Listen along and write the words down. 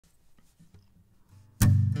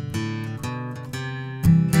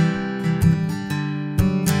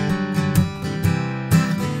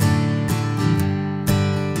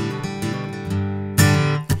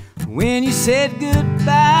When you said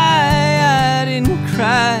goodbye, I didn't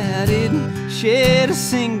cry, I didn't shed a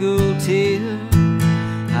single tear.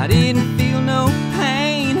 I didn't feel no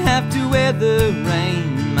pain, have to weather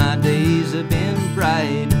rain. My days have been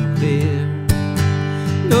bright and clear.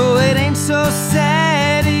 No, it ain't so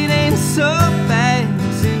sad, it ain't so bad.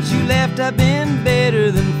 Since you left, I've been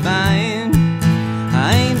better than fine.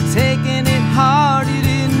 I ain't taking it hard, you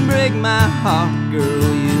didn't break my heart,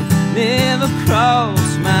 girl. You never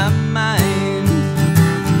crossed my mind.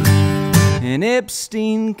 And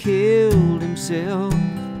Epstein killed himself.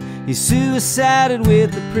 He suicided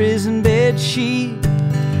with a prison bed sheet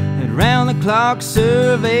and round-the-clock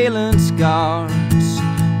surveillance guards,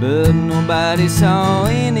 but nobody saw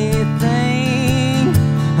anything.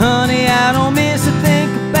 Honey, I don't miss a thing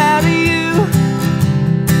about you,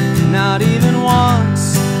 not even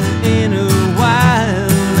once in a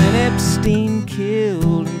while. And Epstein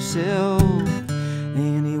killed himself,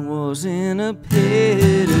 and he wasn't a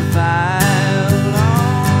pedophile.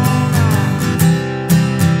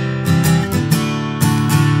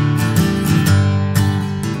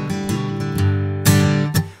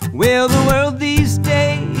 Well, the world these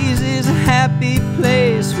days is a happy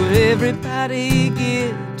place where everybody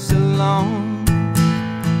gets along.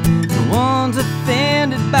 No one's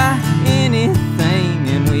offended by anything,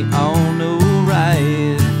 and we all know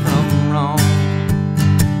right from wrong.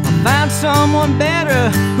 I'll find someone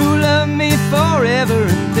better who'll love me forever,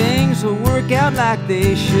 and things will work out like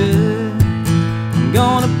they should. I'm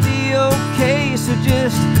gonna be okay, so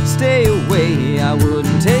just stay away. I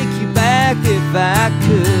wouldn't take you back if I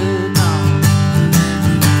could.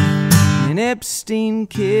 And Epstein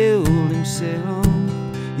killed himself.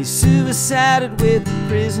 He suicided with a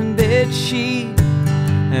prison bed sheet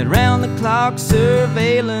and round-the-clock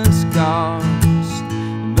surveillance guards,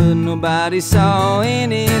 but nobody saw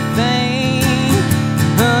anything.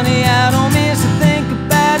 Honey, I don't miss a thing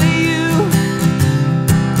about you,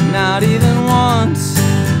 not even once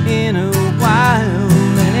in a while.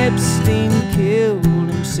 And Epstein killed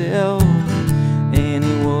himself, and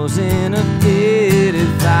he wasn't a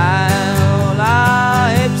pedophile.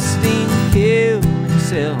 Ah, Epstein killed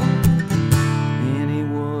himself, and he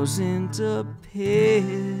wasn't a pedophile.